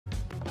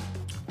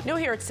New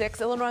here at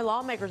 6, Illinois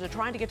lawmakers are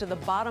trying to get to the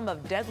bottom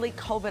of deadly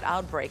COVID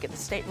outbreak at the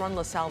state-run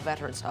LaSalle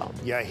Veterans Home.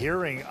 Yeah,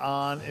 hearing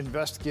on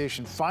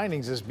investigation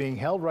findings is being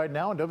held right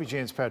now, and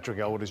WGN's Patrick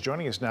Elwood is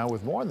joining us now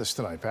with more on this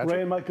tonight. Patrick.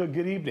 Ray and Michael,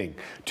 good evening.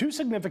 Two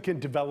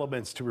significant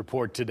developments to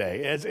report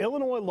today as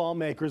Illinois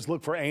lawmakers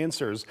look for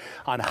answers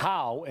on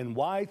how and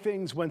why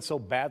things went so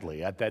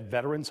badly at that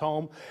veterans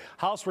home.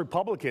 House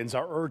Republicans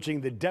are urging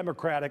the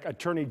Democratic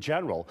Attorney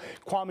General,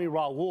 Kwame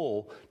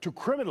Raoul, to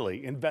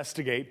criminally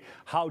investigate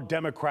how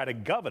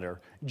Democratic Governor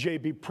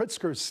J.B.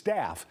 Pritzker's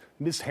staff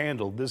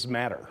mishandled this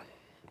matter.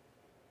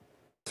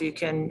 If you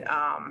can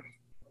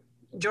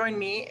join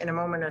me in a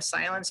moment of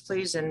silence,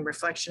 please, in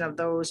reflection of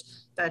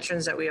those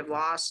veterans that we have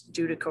lost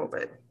due to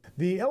COVID.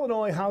 The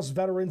Illinois House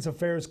Veterans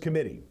Affairs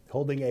Committee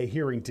holding a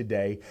hearing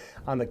today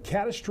on the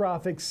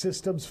catastrophic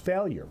systems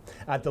failure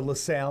at the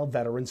LaSalle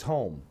Veterans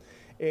Home.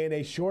 In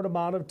a short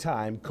amount of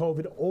time,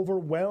 COVID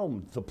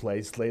overwhelmed the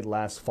place late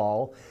last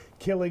fall,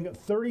 killing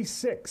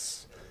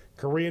 36.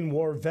 Korean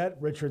War vet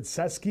Richard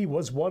Seski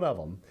was one of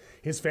them.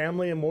 His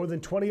family and more than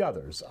 20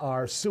 others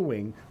are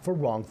suing for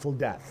wrongful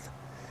death.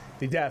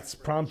 The deaths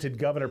prompted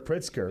Governor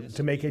Pritzker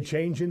to make a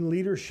change in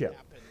leadership.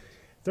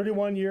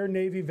 31-year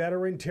Navy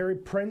veteran Terry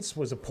Prince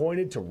was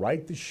appointed to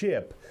right the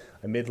ship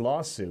amid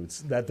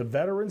lawsuits that the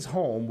veterans'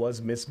 home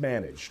was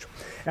mismanaged.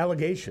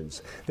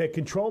 Allegations that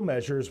control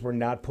measures were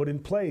not put in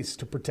place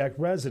to protect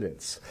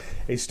residents.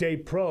 A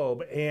state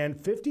probe and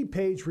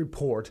 50-page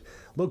report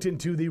looked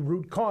into the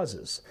root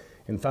causes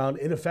and found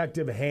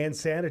ineffective hand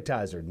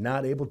sanitizer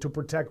not able to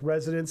protect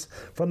residents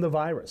from the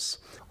virus.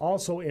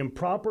 Also,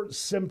 improper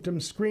symptom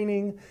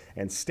screening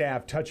and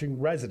staff touching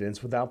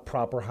residents without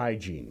proper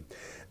hygiene.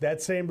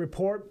 That same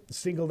report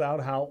singled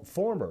out how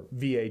former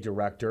VA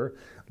director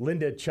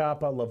Linda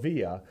Chapa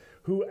Lavia,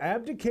 who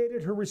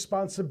abdicated her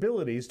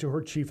responsibilities to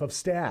her chief of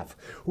staff,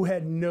 who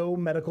had no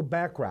medical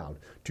background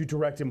to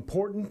direct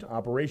important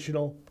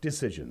operational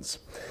decisions.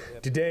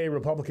 Today,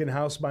 Republican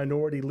House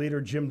Minority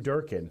Leader Jim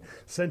Durkin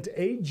sent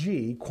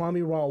AG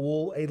Kwame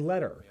Raoul a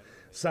letter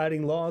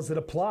citing laws that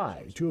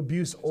apply to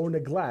abuse or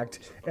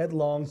neglect at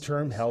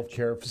long-term health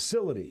care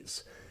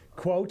facilities.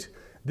 Quote,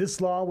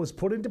 "This law was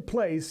put into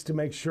place to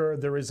make sure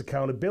there is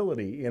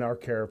accountability in our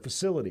care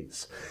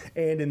facilities.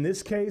 And in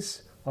this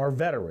case, our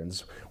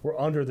veterans were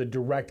under the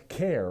direct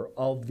care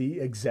of the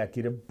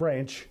executive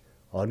branch,"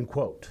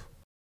 unquote.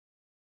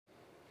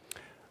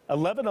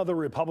 11 other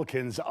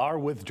Republicans are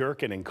with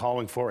Durkin in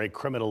calling for a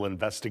criminal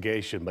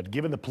investigation. But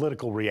given the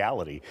political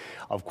reality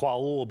of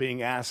Kwaul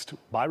being asked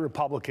by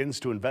Republicans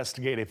to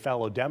investigate a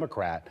fellow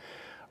Democrat,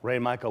 Ray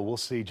and Michael, we'll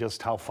see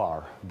just how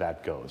far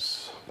that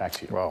goes. Back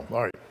to you. Well,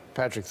 all right.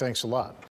 Patrick, thanks a lot.